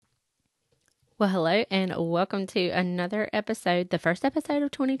Well, hello and welcome to another episode, the first episode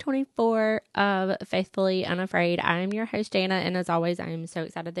of 2024 of Faithfully Unafraid. I am your host, Jana, and as always, I am so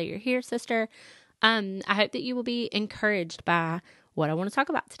excited that you're here, sister. I hope that you will be encouraged by what I want to talk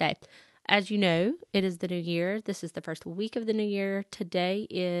about today. As you know, it is the new year. This is the first week of the new year. Today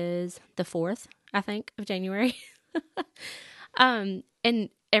is the 4th, I think, of January. And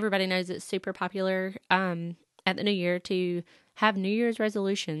everybody knows it's super popular at the new year to have New Year's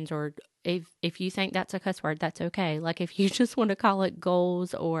resolutions, or if you think that's a cuss word, that's okay. Like if you just want to call it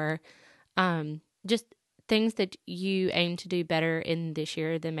goals or just things that you aim to do better in this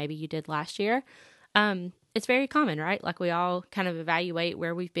year than maybe you did last year. It's very common, right? Like we all kind of evaluate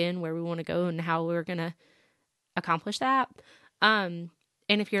where we've been, where we want to go, and how we're going to accomplish that. And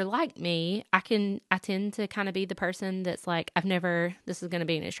if you're like me, I tend to kind of be the person that's like, this is going to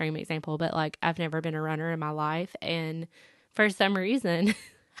be an extreme example, but like I've never been a runner in my life. And for some reason,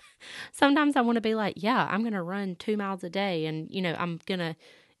 sometimes I want to be like, yeah, I'm going to run 2 miles a day, and, I'm going to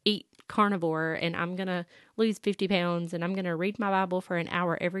eat carnivore, and I'm going to lose 50 pounds, and I'm going to read my Bible for an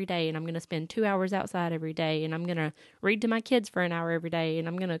hour every day, and I'm going to spend 2 hours outside every day, and I'm going to read to my kids for an hour every day, and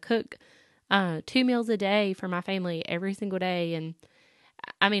I'm going to cook 2 meals a day for my family every single day. And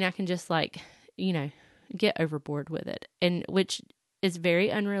I mean, I can just get overboard with it, and which is very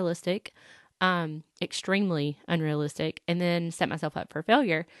unrealistic, extremely unrealistic, and then set myself up for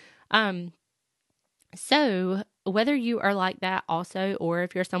failure. So whether you are like that also, or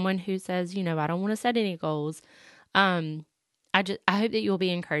if you're someone who says, I don't want to set any goals, I hope that you'll be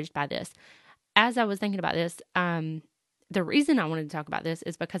encouraged by this. As I was thinking about this, the reason I wanted to talk about this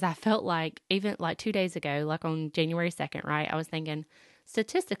is because I felt like even like 2 days ago, like on January 2nd, right? I was thinking,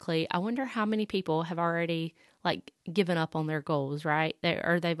 statistically, I wonder how many people have already like given up on their goals, right?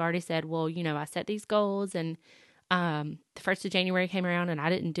 They've already said, well, I set these goals, and the 1st of January came around and I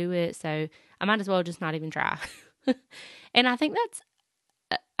didn't do it, so I might as well just not even try. And I think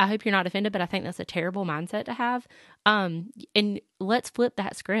I hope you're not offended, but I think that's a terrible mindset to have. And let's flip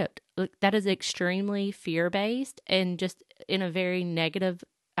that script. That is extremely fear-based and just in a very negative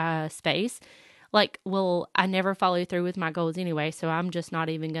space. Like, well, I never follow through with my goals anyway, so I'm just not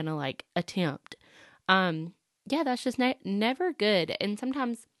even going to attempt. Yeah, that's just never good. And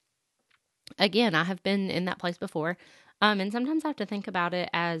sometimes, again, I have been in that place before. And sometimes I have to think about it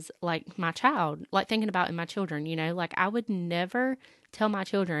as like my child, like thinking about in my children, like I would never tell my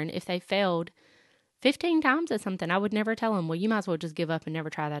children if they failed 15 times at something, I would never tell them, well, you might as well just give up and never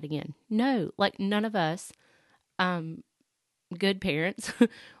try that again. No, like none of us, good parents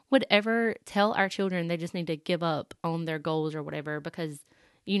would ever tell our children they just need to give up on their goals or whatever because,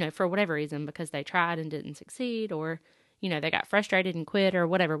 for whatever reason, because they tried and didn't succeed, or, they got frustrated and quit or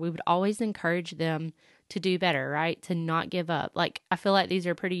whatever. We would always encourage them to do better, right? To not give up. Like, I feel like these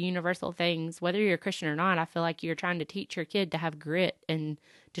are pretty universal things. Whether you're a Christian or not, I feel like you're trying to teach your kid to have grit and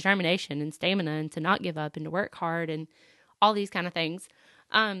determination and stamina and to not give up and to work hard and all these kind of things.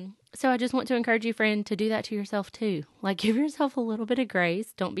 So I just want to encourage you, friend, to do that to yourself too. Like, give yourself a little bit of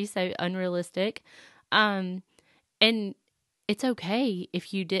grace. Don't be so unrealistic. And it's okay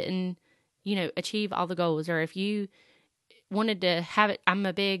if you didn't, achieve all the goals, or if you wanted to have it. I'm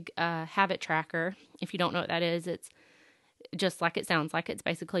a big habit tracker. If you don't know what that is, it's just like it sounds like. It's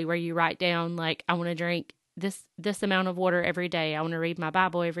basically where you write down, like, I want to drink this amount of water every day. I want to read my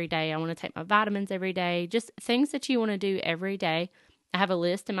Bible every day. I want to take my vitamins every day. Just things that you want to do every day. I have a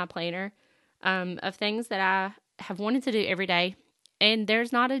list in my planner of things that I have wanted to do every day. And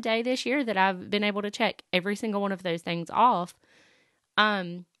there's not a day this year that I've been able to check every single one of those things off.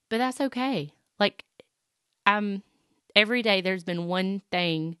 But that's okay. Like, every day there's been one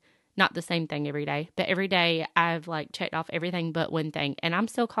thing, not the same thing every day, but every day I've checked off everything but one thing. And I'm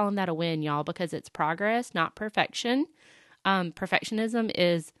still calling that a win, y'all, because it's progress, not perfection. Perfectionism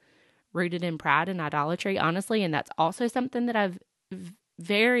is rooted in pride and idolatry, honestly. And that's also something that I've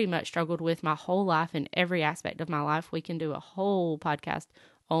very much struggled with my whole life, in every aspect of my life. We can do a whole podcast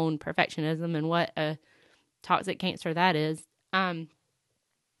on perfectionism and what a toxic cancer that is.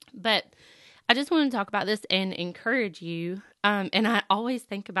 But I just want to talk about this and encourage you. And I always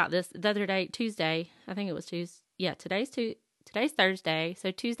think about this the other day, Tuesday. I think it was Tuesday. Yeah, today's Thursday.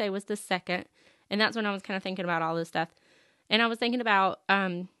 So Tuesday was the 2nd. And that's when I was kind of thinking about all this stuff. And I was thinking about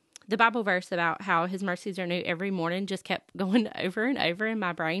the Bible verse about how his mercies are new every morning just kept going over and over in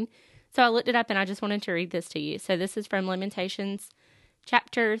my brain. So I looked it up and I just wanted to read this to you. So this is from Lamentations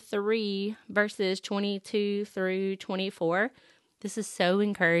chapter 3, verses 22 through 24. This is so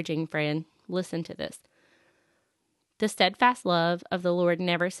encouraging, friend. Listen to this. The steadfast love of the Lord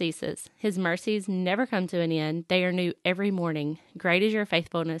never ceases. His mercies never come to an end. They are new every morning. Great is your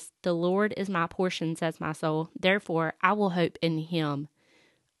faithfulness. The Lord is my portion, says my soul. Therefore, I will hope in him.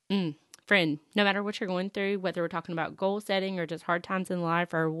 Friend, no matter what you're going through, whether we're talking about goal setting or just hard times in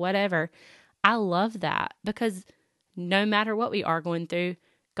life or whatever, I love that, because no matter what we are going through,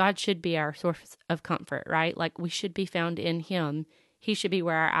 God should be our source of comfort, right? Like, we should be found in him. He should be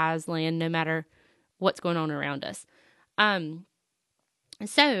where our eyes land no matter what's going on around us.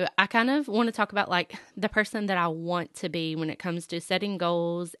 So I kind of want to talk about like the person that I want to be when it comes to setting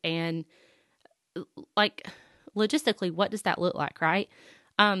goals and like logistically, what does that look like, right?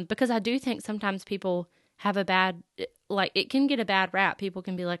 Because I do think sometimes people have it can get a bad rap. People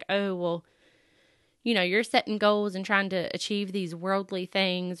can be like, oh, well, you're setting goals and trying to achieve these worldly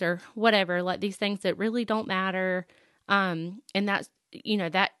things or whatever, like these things that really don't matter. And that's,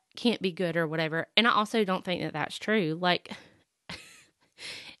 that can't be good or whatever. And I also don't think that that's true. Like,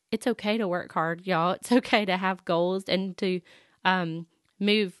 it's okay to work hard, y'all. It's okay to have goals and to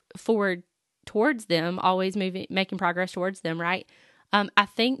move forward towards them, always making progress towards them, right? I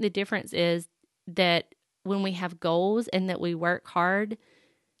think the difference is that when we have goals and that we work hard,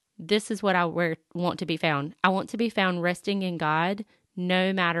 this is what I want to be found. I want to be found resting in God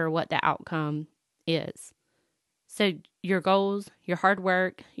no matter what the outcome is. So your goals, your hard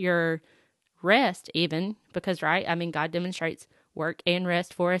work, your rest even, because, right, I mean, God demonstrates work and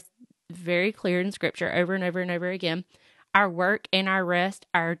rest for us very clear in Scripture over and over and over again. Our work and our rest,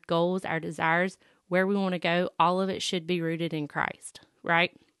 our goals, our desires, where we want to go, all of it should be rooted in Christ,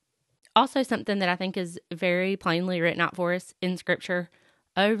 right? Also, something that I think is very plainly written out for us in Scripture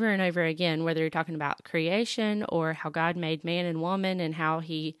over and over again, whether you're talking about creation or how God made man and woman and how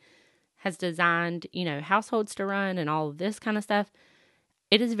he has designed, households to run and all of this kind of stuff,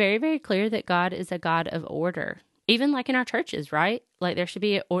 it is very, very clear that God is a God of order. Even like in our churches, right? Like there should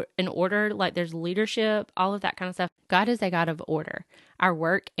be an order, like there's leadership, all of that kind of stuff. God is a God of order. Our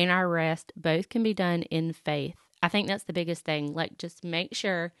work and our rest both can be done in faith. I think that's the biggest thing. Like, just make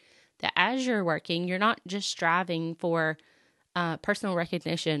sure that as you're working, you're not just striving for personal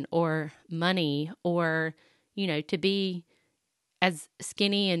recognition or money or, to be as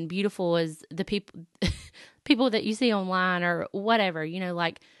skinny and beautiful as the people that you see online or whatever.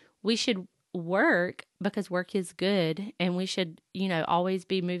 Like, we should work because work is good and we should, always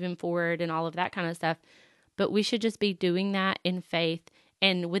be moving forward and all of that kind of stuff. But we should just be doing that in faith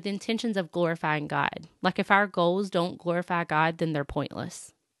and with intentions of glorifying God. Like, if our goals don't glorify God, then they're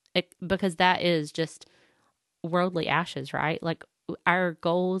pointless, because that is just worldly ashes, right? Like, our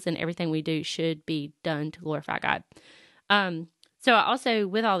goals and everything we do should be done to glorify God. So I also,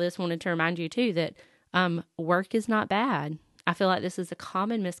 with all this, wanted to remind you too that work is not bad. I feel like this is a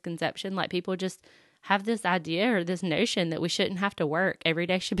common misconception. Like, people just have this idea or this notion that we shouldn't have to work. Every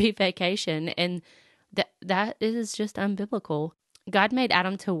day should be vacation. And that is just unbiblical. God made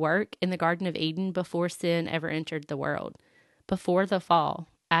Adam to work in the Garden of Eden before sin ever entered the world. Before the fall,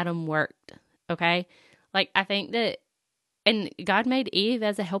 Adam worked. Okay? Like, I think that, and God made Eve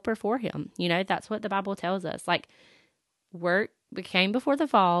as a helper for him. That's what the Bible tells us. Like, work came before the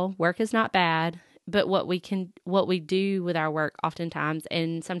fall. Work is not bad. But what we do with our work oftentimes,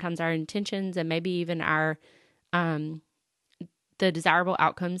 and sometimes our intentions and maybe even our, the desirable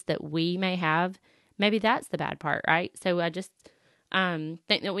outcomes that we may have, maybe that's the bad part, right? So I just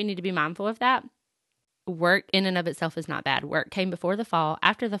think that we need to be mindful of that. Work in and of itself is not bad. Work came before the fall.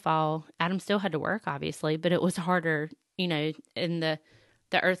 After the fall, Adam still had to work, obviously, but it was harder, and the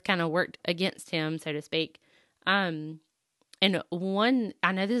earth kind of worked against him, so to speak. And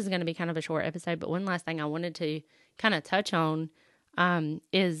I know this is going to be kind of a short episode, but one last thing I wanted to kind of touch on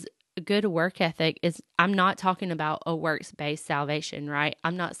is good work ethic. I'm not talking about a works-based salvation, right?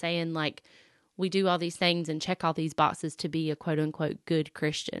 I'm not saying like we do all these things and check all these boxes to be a quote-unquote good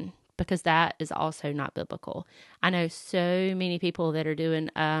Christian, because that is also not biblical. I know so many people that are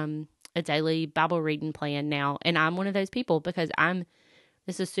doing a daily Bible reading plan now, and I'm one of those people because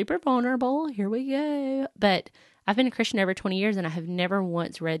this is super vulnerable. Here we go. But I've been a Christian over 20 years and I have never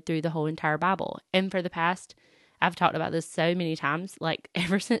once read through the whole entire Bible. And for the past, I've talked about this so many times, like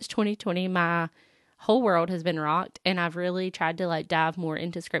ever since 2020, my whole world has been rocked. And I've really tried to like dive more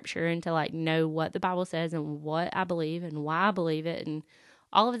into Scripture and to like know what the Bible says and what I believe and why I believe it and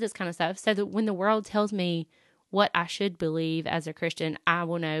all of this kind of stuff. So that when the world tells me what I should believe as a Christian, I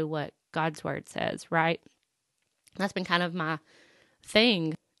will know what God's word says, right? That's been kind of my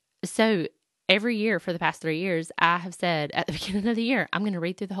thing. So every year for the past 3 years, I have said at the beginning of the year, I'm going to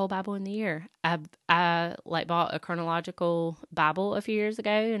read through the whole Bible in the year. I like bought a chronological Bible a few years ago,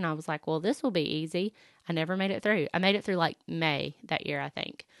 and I was like, well, this will be easy. I never made it through. I made it through like May that year, I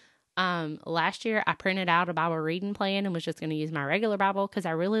think. Last year I printed out a Bible reading plan and was just going to use my regular Bible because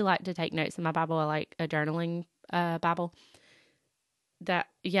I really like to take notes in my Bible. I like a journaling Bible. I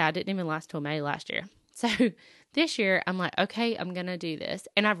didn't even last till May last year. So this year I'm like, okay, I'm going to do this.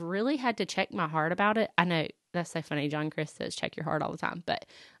 And I've really had to check my heart about it. I know that's so funny. John Chris says, check your heart all the time, but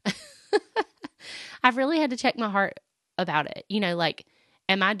I've really had to check my heart about it. Like,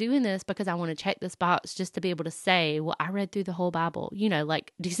 am I doing this because I want to check this box just to be able to say, well, I read through the whole Bible,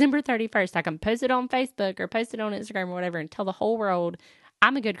 like December 31st, I can post it on Facebook or post it on Instagram or whatever and tell the whole world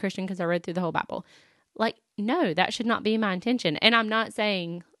I'm a good Christian because I read through the whole Bible. Like, no, that should not be my intention. And I'm not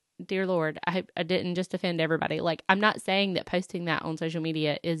saying, dear Lord, I hope I didn't just offend everybody. Like, I'm not saying that posting that on social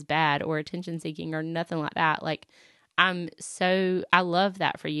media is bad or attention seeking or nothing like that. Like, I love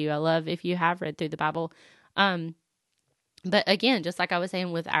that for you. I love if you have read through the Bible. But again, just like I was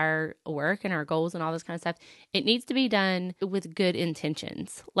saying with our work and our goals and all this kind of stuff, it needs to be done with good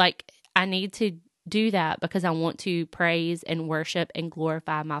intentions. Like, I need to do that because I want to praise and worship and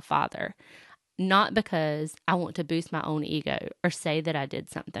glorify my Father, not because I want to boost my own ego or say that I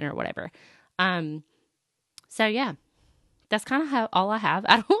did something or whatever. So yeah, that's kind of all I have.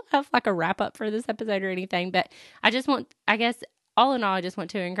 I don't have like a wrap up for this episode or anything, but I guess all in all, I just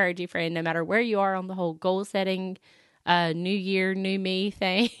want to encourage you, friend, no matter where you are on the whole goal setting, new year, new me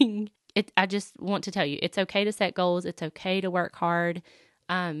thing. I just want to tell you, it's okay to set goals. It's okay to work hard.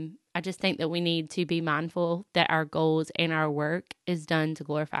 I just think that we need to be mindful that our goals and our work is done to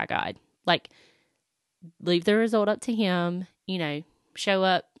glorify God. Like, leave the result up to Him, show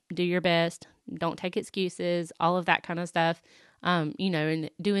up, do your best, don't take excuses, all of that kind of stuff. And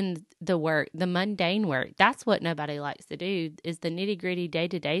doing the work, the mundane work, that's what nobody likes to do, is the nitty gritty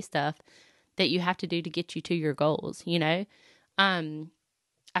day-to-day stuff that you have to do to get you to your goals.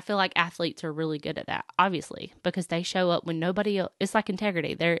 I feel like athletes are really good at that, obviously, because they show up when nobody else, it's like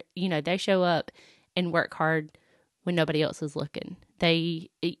integrity. They show up and work hard when nobody else is looking. They,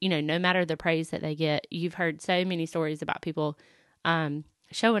 no matter the praise that they get, you've heard so many stories about people,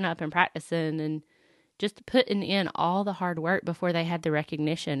 showing up and practicing and just putting in all the hard work before they had the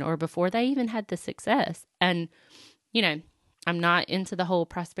recognition or before they even had the success. And, I'm not into the whole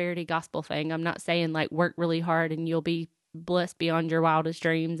prosperity gospel thing. I'm not saying like work really hard and you'll be blessed beyond your wildest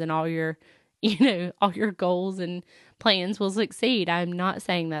dreams and all your, all your goals and plans will succeed. I'm not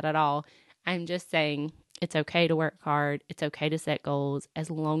saying that at all. I'm just saying it's okay to work hard. It's okay to set goals as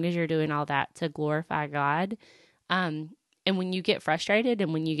long as you're doing all that to glorify God. And when you get frustrated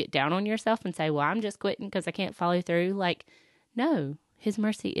and when you get down on yourself and say, well, I'm just quitting because I can't follow through, like, no, His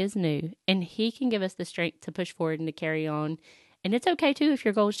mercy is new and He can give us the strength to push forward and to carry on. And it's okay too if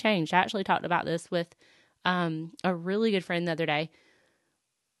your goals change. I actually talked about this with a really good friend the other day.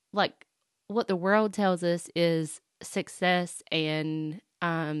 Like, what the world tells us is success and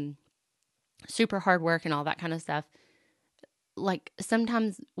super hard work and all that kind of stuff. Like,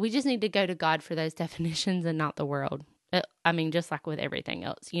 sometimes we just need to go to God for those definitions and not the world. Just like with everything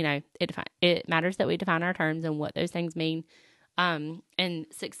else, it matters that we define our terms and what those things mean. And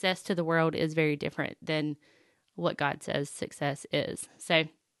success to the world is very different than what God says success is. So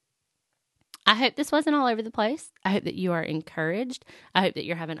I hope this wasn't all over the place. I hope that you are encouraged. I hope that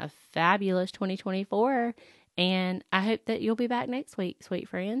you're having a fabulous 2024. And I hope that you'll be back next week, sweet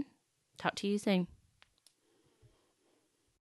friend. Talk to you soon.